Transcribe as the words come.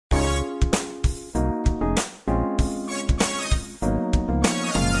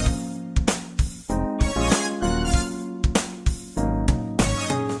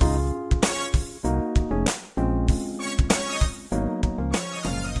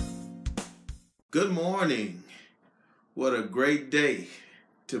Good morning. What a great day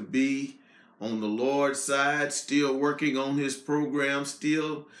to be on the Lord's side, still working on his program,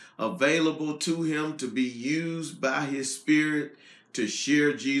 still available to him to be used by his Spirit to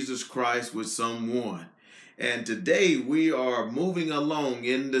share Jesus Christ with someone. And today we are moving along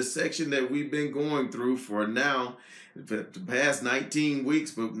in the section that we've been going through for now, the past 19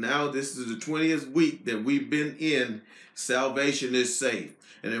 weeks, but now this is the 20th week that we've been in Salvation is Safe.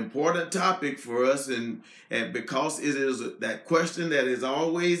 An important topic for us, and because it is that question that is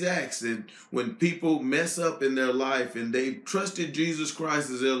always asked, and when people mess up in their life and they've trusted Jesus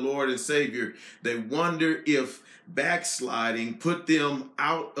Christ as their Lord and Savior, they wonder if backsliding put them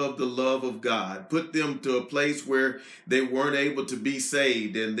out of the love of God, put them to a place where they weren't able to be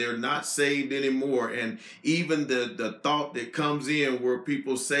saved and they're not saved anymore. And even the thought that comes in where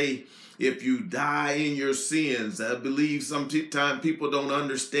people say, if you die in your sins, I believe sometimes people don't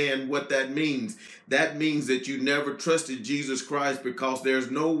understand what that means. That means that you never trusted Jesus Christ, because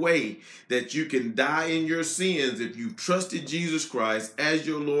there's no way that you can die in your sins if you trusted Jesus Christ as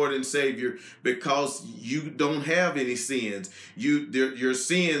your Lord and Savior, because you don't have any sins. Your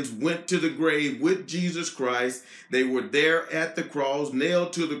sins went to the grave with Jesus Christ. They were there at the cross,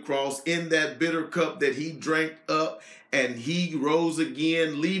 nailed to the cross in that bitter cup that he drank up, and he rose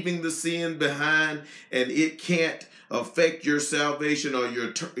again, leaving the sin behind, and it can't affect your salvation or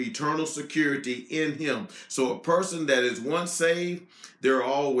your eternal security in him. So a person that is once saved, they're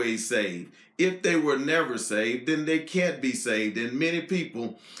always saved. If they were never saved, then they can't be saved. And many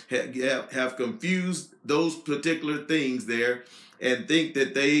people have confused those particular things there and think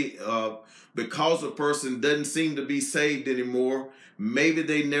that they, because a person doesn't seem to be saved anymore, maybe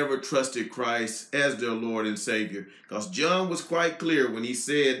they never trusted Christ as their Lord and Savior. Because John was quite clear when he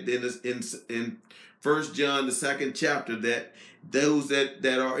said in 1 John, the 2nd chapter, that those that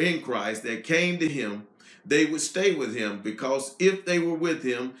are in Christ, that came to him, they would stay with him, because if they were with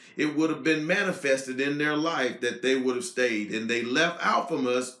him, it would have been manifested in their life that they would have stayed. And they left out from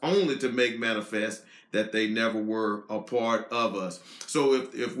us only to make manifest that they never were a part of us. So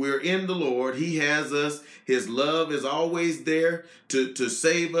if we're in the Lord, he has us. His love is always there to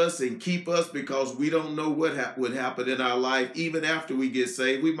save us and keep us, because we don't know what would happen in our life. Even after we get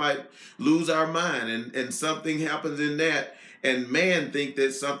saved, we might lose our mind, and something happens in that, and man think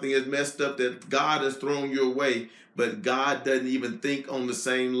that something is messed up, that God has thrown you away. But God doesn't even think on the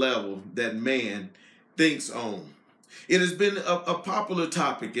same level that man thinks on. It has been a popular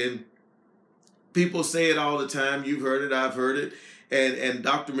topic, and people say it all the time. You've heard it, I've heard it. And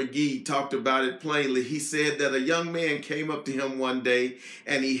Dr. McGee talked about it plainly. He said that a young man came up to him one day,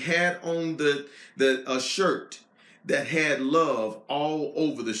 and he had on a shirt that had love all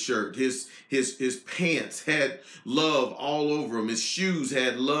over the shirt. His pants had love all over them. His shoes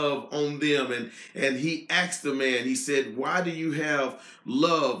had love on them. And he asked the man, he said, "Why do you have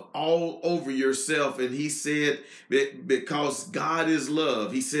love all over yourself?" And he said, "Because God is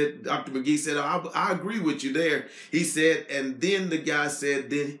love." He said, Dr. McGee said, I agree with you there. He said, and then the guy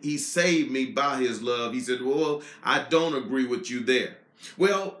said, then he saved me by his love. He said, well, I don't agree with you there.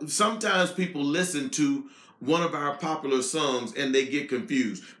 Well, sometimes people listen to one of our popular songs and they get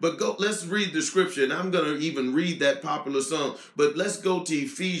confused. But let's read the scripture, and I'm going to even read that popular song. But let's go to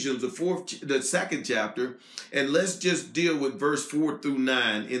Ephesians, the 2nd chapter, and let's just deal with verse 4 through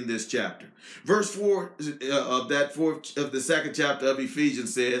 9 in this chapter. Verse 4 of the 2nd chapter of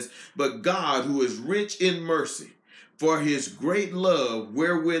Ephesians says, "But God, who is rich in mercy, for his great love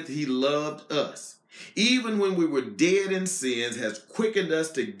wherewith he loved us, even when we were dead in sins, has quickened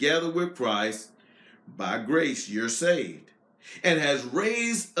us together with Christ. By grace you're saved, and has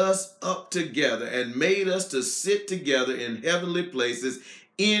raised us up together and made us to sit together in heavenly places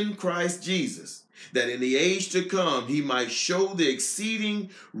in Christ Jesus, that in the age to come he might show the exceeding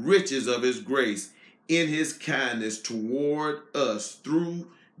riches of his grace in his kindness toward us through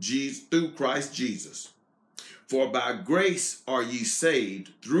Christ Jesus. For by grace are ye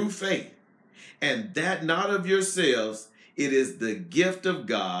saved through faith, and that not of yourselves, it is the gift of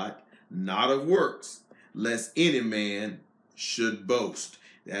God, not of works, lest any man should boast."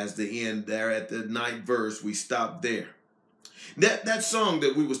 As the end there at the 9th verse, we stop there. That song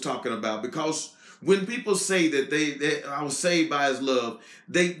that we was talking about, because when people say that I was saved by his love,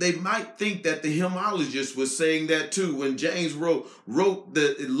 they might think that the hymnologist was saying that too. When James wrote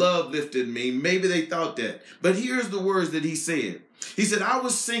that love lifted me, maybe they thought that. But here's the words that he said. He said, "I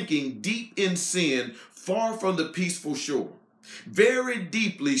was sinking deep in sin, far from the peaceful shore, very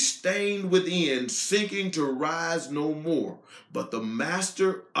deeply stained within, sinking to rise no more. But the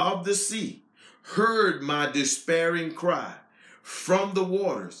master of the sea heard my despairing cry. from the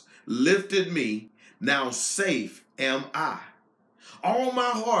waters, lifted me, now safe am I. All my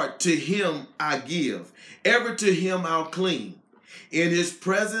heart to him I give, ever to him I'll cling. In his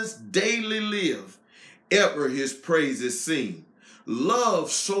presence daily live, ever his praises sing.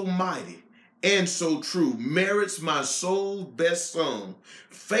 Love so mighty and so true merits my soul's best song.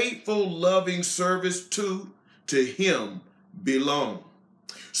 Faithful, loving service to him belong.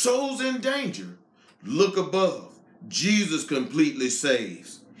 Souls in danger, look above. Jesus completely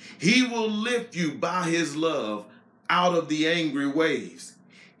saves. He will lift you by his love out of the angry waves.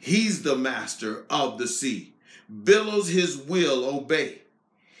 He's the master of the sea, billows his will obey.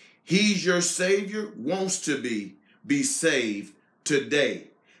 He's your savior, wants to be saved today.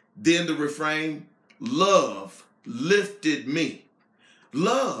 Then the refrain, love lifted me.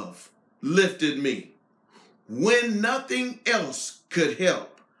 Love lifted me. When nothing else could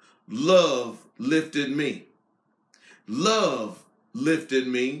help, love lifted me. Love lifted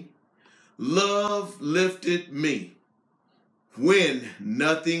me. Love lifted me. When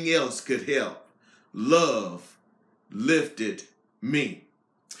nothing else could help, love lifted me.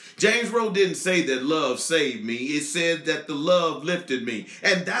 James Rowe didn't say that love saved me. It said that the love lifted me.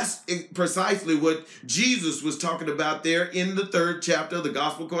 And that's precisely what Jesus was talking about there in the 3rd chapter of the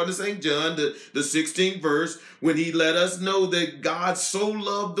Gospel according to St. John, the 16th verse, when he let us know that God so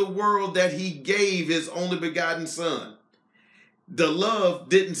loved the world that he gave his only begotten son. The love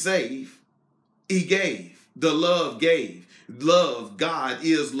didn't save. He gave. The love gave. Love, God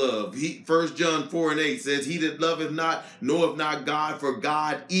is love. 1 John 4:8 says, he that loveth not knoweth not God, for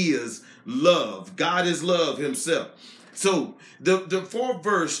God is love. God is love himself. So the 4th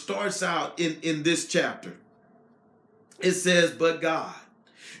verse starts out in this chapter. It says, but God.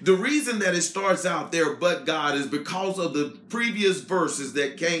 The reason that it starts out there, but God, is because of the previous verses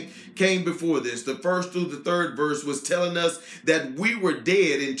that came before this. The 1st through the 3rd verse was telling us that we were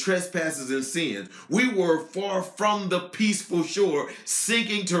dead in trespasses and sins. We were far from the peaceful shore,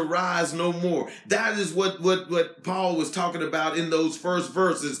 sinking to rise no more. That is what Paul was talking about in those first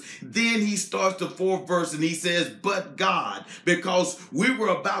verses. Then he starts the 4th verse and he says, but God, because we were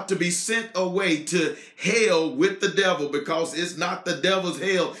about to be sent away to hell with the devil, because it's not the devil's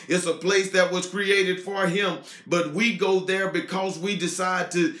hell. It's a place that was created for him, but we go there because we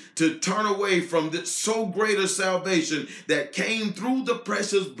decide to turn away from this so great a salvation that came through the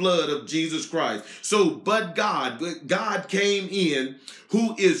precious blood of Jesus Christ. So, but God came in,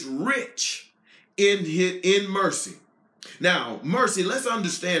 who is rich in mercy. Now, mercy, let's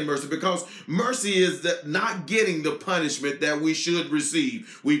understand mercy, because mercy is not getting the punishment that we should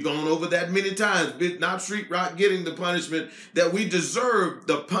receive. We've gone over that many times, not getting the punishment that we deserve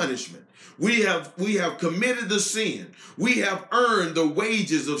the punishment. We have committed the sin. We have earned the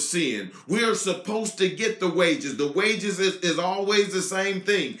wages of sin. We are supposed to get the wages. The wages is always the same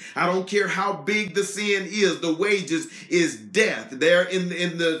thing. I don't care how big the sin is. The wages is death. There in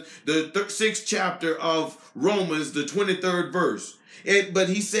the 6th chapter of Romans, the 23rd verse. But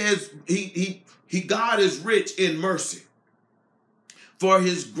he says God is rich in mercy, for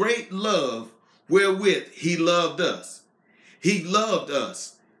his great love wherewith he loved us. He loved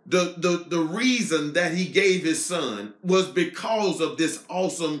us. The reason that he gave his son was because of this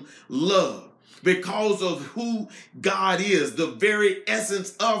awesome love. Because of who God is. The very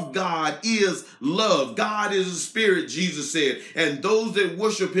essence of God is love. God is a spirit, Jesus said, and those that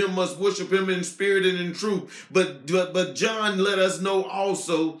worship him must worship him in spirit and in truth. But John let us know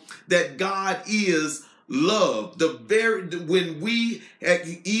also that God is love. When we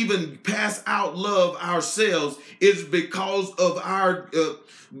even pass out love ourselves, it's because of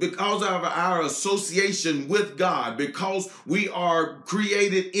our association with God, because we are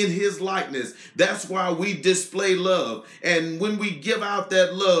created in his likeness. That's why we display love. And when we give out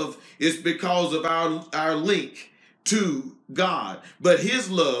that love, it's because of our link to God. But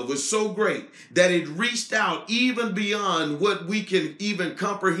his love was so great that it reached out even beyond what we can even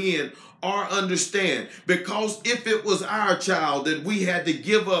comprehend or understand. Because if it was our child that we had to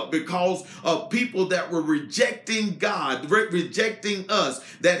give up because of people that were rejecting God, rejecting us,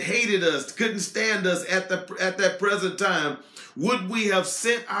 that hated us, couldn't stand us at that present time, would we have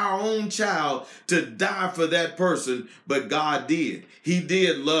sent our own child to die for that person? But God did. He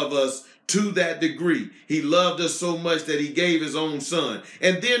did love us to that degree. He loved us so much that he gave his own son.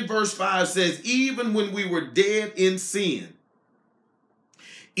 And then verse 5 says, even when we were dead in sin,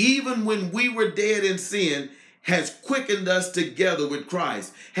 even when we were dead in sin, has quickened us together with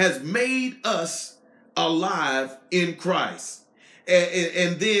Christ, has made us alive in Christ.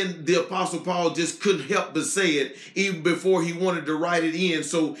 And then the Apostle Paul just couldn't help but say it even before he wanted to write it in.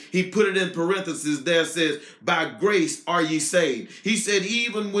 So he put it in parentheses there. It says, by grace are ye saved. He said,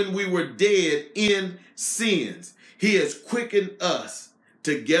 even when we were dead in sins, he has quickened us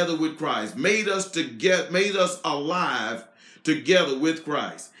together with Christ, made us alive together with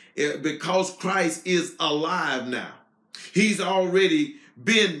Christ. Because Christ is alive now. He's already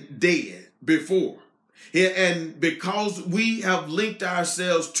been dead before. And because we have linked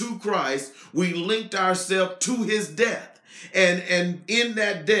ourselves to Christ, we linked ourselves to his death. And in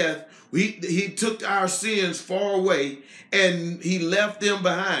that death, he took our sins far away and he left them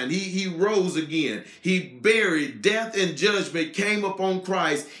behind. He rose again. He buried. Death and judgment came upon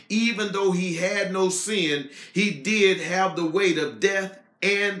Christ. Even though he had no sin, he did have the weight of death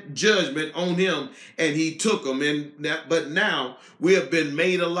and judgment on him, and he took them. But now we have been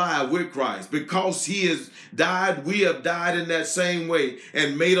made alive with Christ. Because he has died, we have died in that same way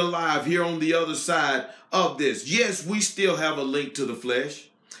and made alive here on the other side of this. Yes, we still have a link to the flesh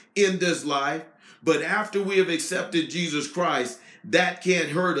in this life, but after we have accepted Jesus Christ, that can't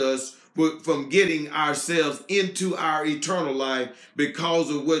hurt us from getting ourselves into our eternal life because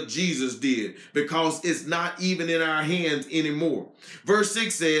of what Jesus did, because it's not even in our hands anymore. Verse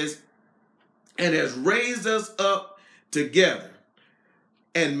 6 says, and has raised us up together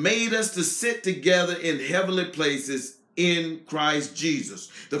and made us to sit together in heavenly places in Christ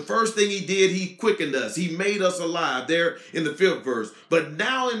Jesus. The first thing he did, he quickened us. He made us alive there in the 5th verse. But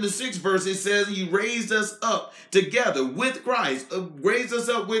now in the 6th verse, it says he raised us up together with Christ. Raised us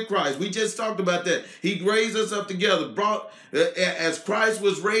up with Christ. We just talked about that. He raised us up together. As Christ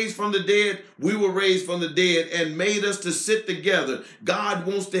was raised from the dead, we were raised from the dead and made us to sit together. God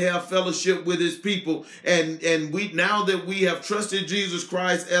wants to have fellowship with his people. And we, now that we have trusted Jesus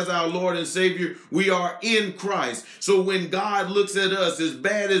Christ as our Lord and Savior, we are in Christ. So when God looks at us, as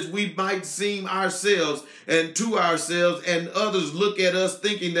bad as we might seem ourselves and to ourselves, and others look at us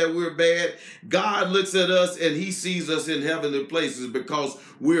thinking that we're bad, God looks at us and he sees us in heavenly places because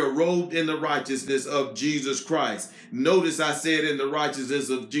we are robed in the righteousness of Jesus Christ. Notice I said in the righteousness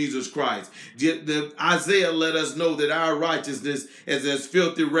of Jesus Christ. Isaiah let us know that our righteousness is as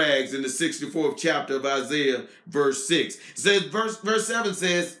filthy rags in the 64th chapter of Isaiah, verse 6. It says, verse 7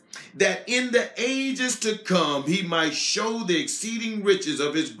 says, that in the ages to come he might show the exceeding riches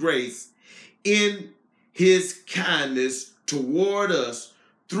of his grace in his kindness toward us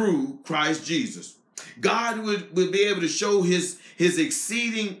through Christ Jesus. God would be able to show his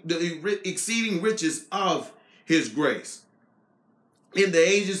exceeding riches of his grace in the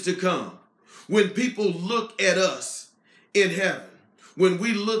ages to come. When people look at us in heaven, when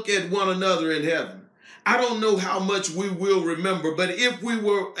we look at one another in heaven, I don't know how much we will remember, but if we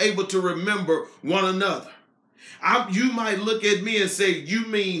were able to remember one another, you might look at me and say, you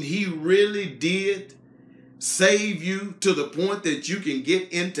mean he really did save you to the point that you can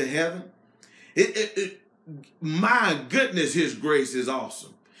get into heaven? My goodness, his grace is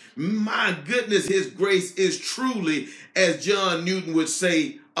awesome. My goodness, his grace is truly, as John Newton would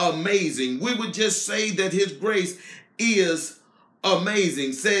say, amazing. We would just say that his grace is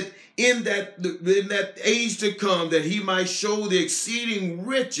amazing. Said in that age to come that he might show the exceeding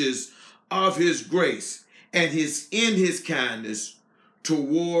riches of his grace and in his kindness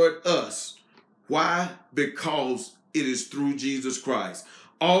toward us. Why? Because it is through Jesus Christ.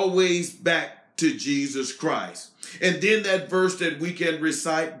 Always back to Jesus Christ. And then that verse that we can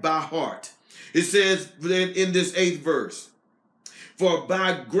recite by heart. It says in this 8th verse, for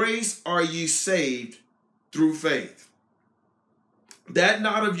by grace are ye saved through faith. That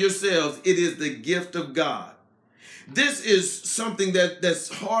not of yourselves, it is the gift of God. This is something that's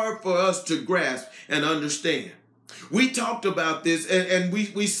hard for us to grasp and understand. We talked about this and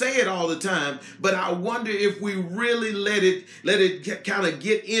we say it all the time, but I wonder if we really let it kind of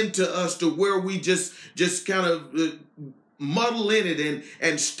get into us to where we just kind of muddle in it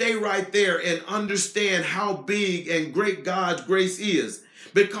and stay right there and understand how big and great God's grace is.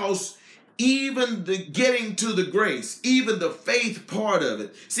 Because even the getting to the grace, even the faith part of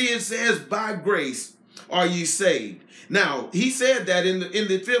it. See, it says, by grace are ye saved. Now, he said that in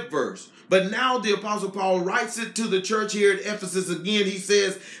the 5th verse. But now the Apostle Paul writes it to the church here at Ephesus again. He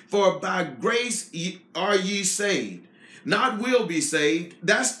says, for by grace are ye saved. Not will be saved.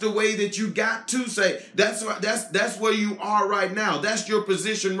 That's the way that you got to say. That's where you are right now. That's your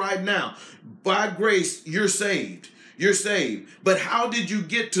position right now. By grace, you're saved. You're saved. But how did you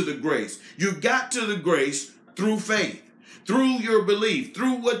get to the grace? You got to the grace through faith. through your belief,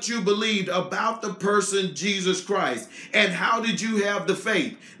 through what you believed about the person Jesus Christ. And how did you have the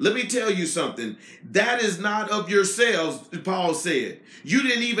faith? Let me tell you something. That is not of yourselves, Paul said. You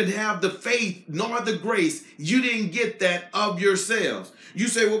didn't even have the faith nor the grace. You didn't get that of yourselves. You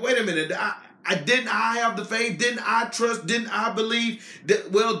say, well, wait a minute. Didn't I have the faith? Didn't I trust? Didn't I believe?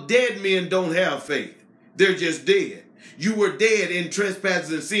 Well, dead men don't have faith. They're just dead. You were dead in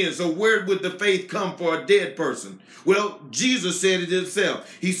trespasses and sins. So where would the faith come for a dead person? Well, Jesus said it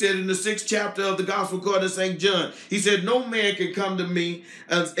himself. He said in the 6th chapter of the Gospel according to St. John, he said, no man can come to me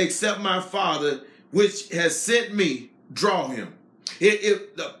except my Father, which has sent me, draw him.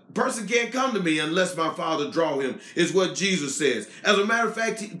 The person can't come to me unless my Father draw him, is what Jesus says. As a matter of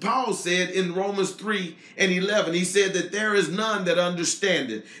fact, Paul said in Romans 3:11, he said that there is none that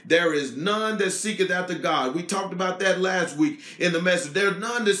understandeth. There is none that seeketh after God. We talked about that last week in the message. There is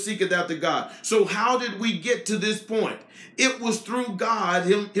none that seeketh after God. So how did we get to this point? It was through God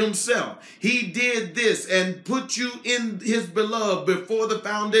himself. He did this and put you in his beloved before the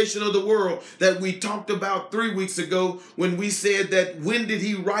foundation of the world that we talked about 3 weeks ago when we said that when did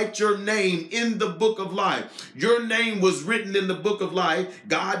he write your name in the book of life? Your name was written in the book of life.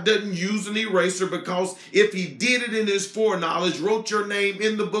 God doesn't use an eraser, because if he did it in his foreknowledge, wrote your name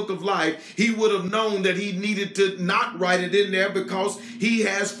in the book of life, he would have known that he needed to not write it in there because he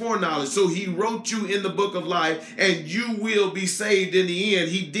has foreknowledge. So he wrote you in the book of life, and you will be saved in the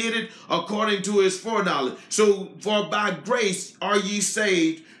end. He did it according to his foreknowledge. So for by grace are ye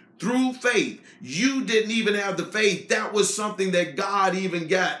saved through faith. You didn't even have the faith. That was something that God even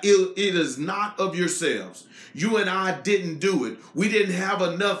got. It is not of yourselves. You and I didn't do it. We didn't have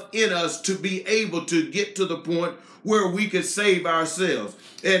enough in us to be able to get to the point where we could save ourselves.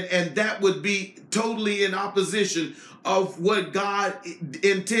 And that would be totally in opposition of what God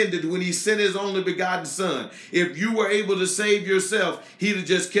intended when he sent his only begotten son. If you were able to save yourself, he'd have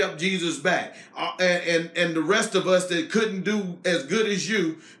just kept Jesus back. And the rest of us that couldn't do as good as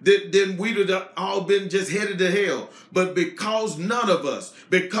you, then we'd have all been just headed to hell. But because none of us,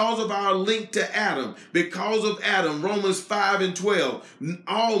 because of our link to Adam, because of Adam, Romans 5:12,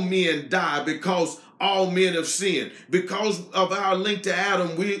 all men die because all men have sinned. Because of our link to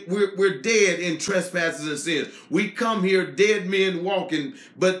Adam, we're dead in trespasses and sins. We come here dead men walking,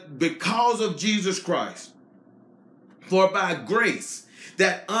 but because of Jesus Christ, for by grace,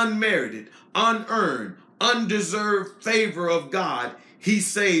 that unmerited, unearned, undeserved favor of God, he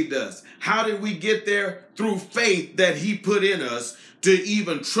saved us. How did we get there? Through faith that he put in us to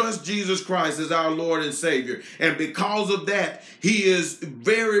even trust Jesus Christ as our Lord and Savior. And because of that, he is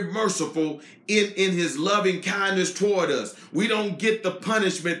very merciful in his loving kindness toward us. We don't get the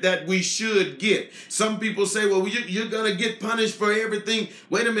punishment that we should get. Some people say, well, you're going to get punished for everything.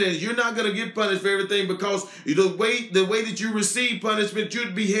 Wait a minute. You're not going to get punished for everything, because the way that you receive punishment,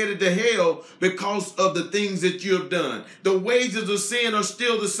 you'd be headed to hell because of the things that you have done. The wages of sin are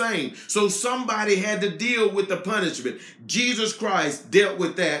still the same. So somebody had to deal with the punishment. Jesus Christ dealt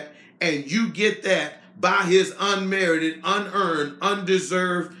with that, and you get that by his unmerited, unearned,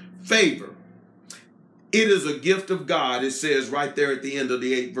 undeserved favor. It is a gift of God, it says right there at the end of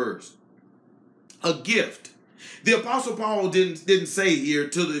the 8th verse. A gift. The Apostle Paul didn't say here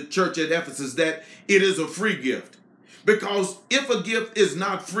to the church at Ephesus that it is a free gift. Because if a gift is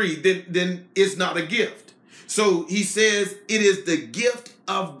not free, then it's not a gift. So he says it is the gift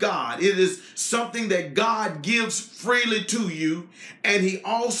of God. It is something that God gives freely to you, and he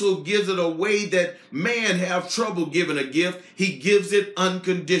also gives it a way that man have trouble giving a gift. He gives it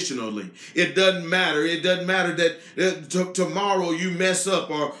unconditionally. It doesn't matter. It doesn't matter that tomorrow you mess up,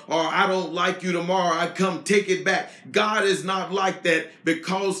 or I don't like you tomorrow, I come take it back. God is not like that,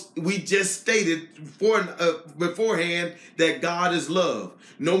 because we just stated beforehand that God is love.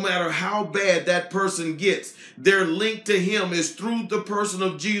 No matter how bad that person gets, their link to him is through the person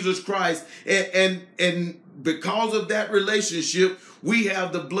of Jesus Christ. And because of that relationship, we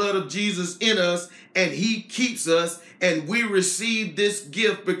have the blood of Jesus in us, and he keeps us, and we receive this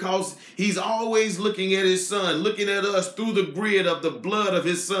gift because he's always looking at his son, looking at us through the grid of the blood of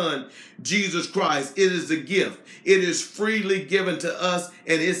his son, Jesus Christ. It is a gift. It is freely given to us,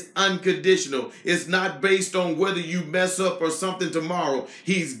 and it's unconditional. It's not based on whether you mess up or something tomorrow.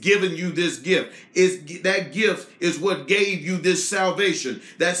 He's given you this gift. That gift is what gave you this salvation.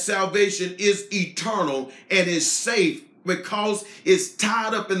 That salvation is eternal and is safe, because it's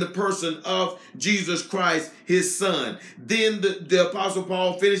tied up in the person of Jesus Christ, his son. Then the Apostle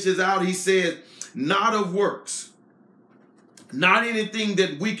Paul finishes out. He says, not of works, not anything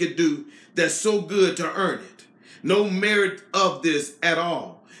that we could do that's so good to earn it. No merit of this at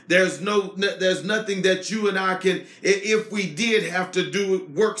all. There's nothing that you and I can, if we did have to do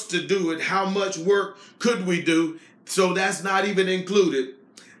it, works to do it, how much work could we do? So that's not even included.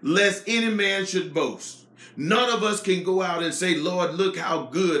 Lest any man should boast. None of us can go out and say, Lord, look how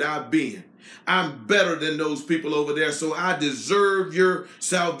good I've been. I'm better than those people over there, so I deserve your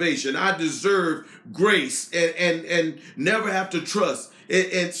salvation. I deserve grace and never have to trust.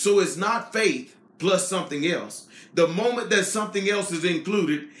 And so it's not faith plus something else. The moment that something else is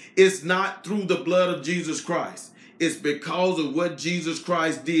included, it's not through the blood of Jesus Christ. It's because of what Jesus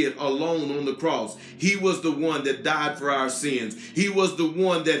Christ did alone on the cross. He was the one that died for our sins. He was the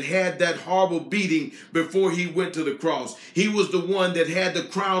one that had that horrible beating before he went to the cross. He was the one that had the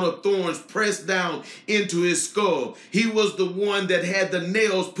crown of thorns pressed down into his skull. He was the one that had the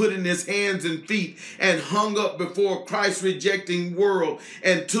nails put in his hands and feet and hung up before Christ's rejecting world,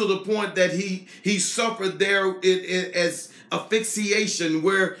 and to the point that he suffered there as asphyxiation,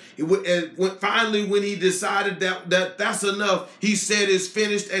 where finally when he decided that's enough, he said it's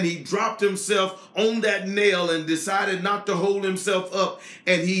finished, and he dropped himself on that nail and decided not to hold himself up,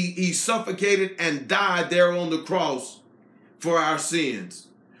 and he suffocated and died there on the cross for our sins.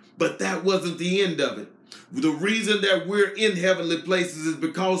 But that wasn't the end of it. The reason that we're in heavenly places is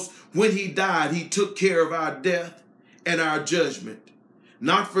because when he died, he took care of our death and our judgment,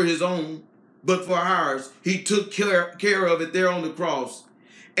 not for his own, but for ours. He took care of it there on the cross,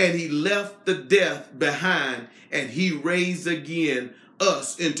 and he left the death behind, and he raised again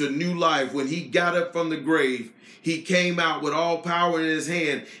us into new life. When he got up from the grave, he came out with all power in his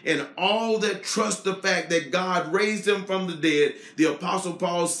hand, and all that trust the fact that God raised him from the dead. The Apostle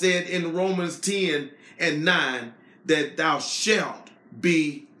Paul said in Romans 10:9 that thou shalt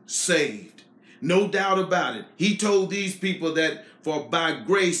be saved. No doubt about it. He told these people that for by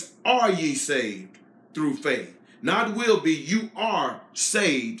grace are ye saved through faith. Not will be, you are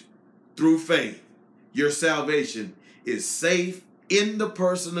saved through faith. Your salvation is safe in the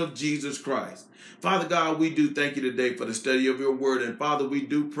person of Jesus Christ. Father God, we do thank you today for the study of your word. And Father, we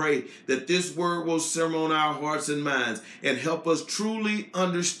do pray that this word will simmer on our hearts and minds and help us truly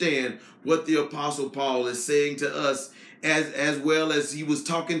understand what the Apostle Paul is saying to us, as well as he was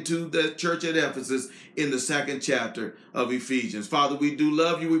talking to the church at Ephesus in the 2nd chapter of Ephesians. Father, we do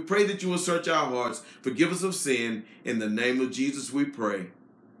love you. We pray that you will search our hearts, forgive us of sin. In the name of Jesus we pray.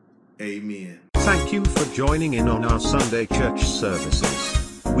 Amen. Thank you for joining in on our Sunday church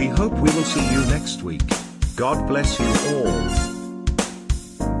services. We hope we will see you next week. God bless you all.